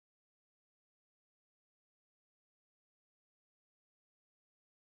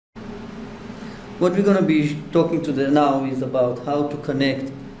What we're going to be talking to now is about how to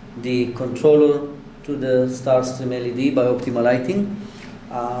connect the controller to the StarStream LED by optimal lighting.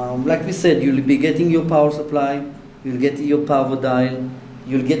 Like we said, you'll be getting your power supply, you'll get your PAVO-DIAL,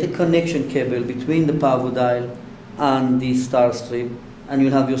 you'll get a connection cable between the PAVO-DIAL and the StarStream, and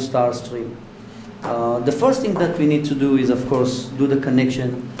you'll have your StarStream. The first thing that we need to do is, of course, do the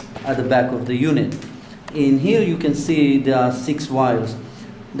connection at the back of the unit. In here you can see there are 6 wires.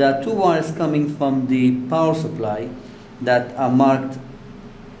 There are 2 wires coming from the power supply that are marked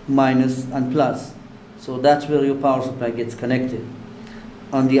minus and plus. So that's where your power supply gets connected.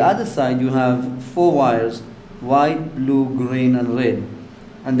 On the other side you have 4 wires, white, blue, green and red.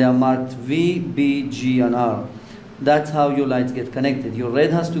 And they are marked V, B, G and R. That's how your lights get connected. Your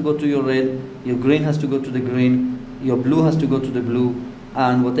red has to go to your red, your green has to go to the green, your blue has to go to the blue,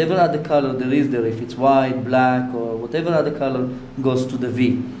 and whatever other color there is there, if it's white, black, or whatever other color, goes to the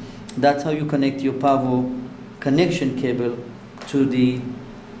V. That's how you connect your PAVO connection cable to the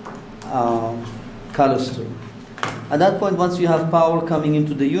COLORStream. At that point, once you have power coming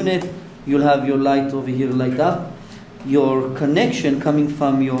into the unit, you'll have your light over here light up. Your connection coming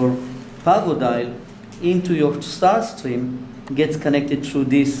from your PAVO-DIAL into your StarStream gets connected through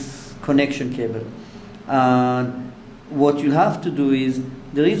this connection cable. And what you'll have to do is,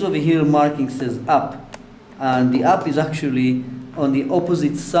 there is over here marking says up, and the up is actually on the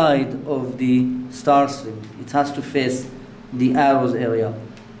opposite side of the StarStream. It has to face the arrows area.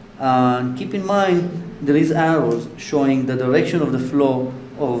 And keep in mind, there is arrows showing the direction of the flow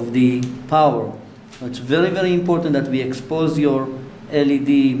of the power. It's very, very important that we expose your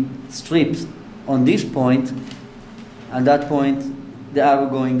LED strips on this point. At that point, the arrow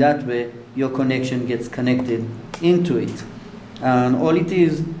going that way, your connection gets connected into it. And all it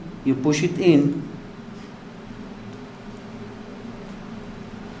is, you push it in,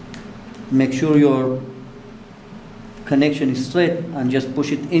 make sure your connection is straight, and just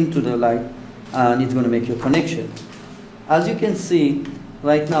push it into the light, and it's going to make your connection. As you can see,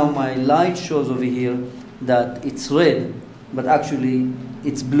 right now my light shows over here that it's red, but actually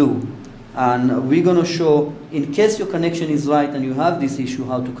it's blue. And we're going to show, in case your connection is right and you have this issue,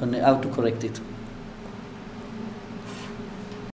 how to correct it.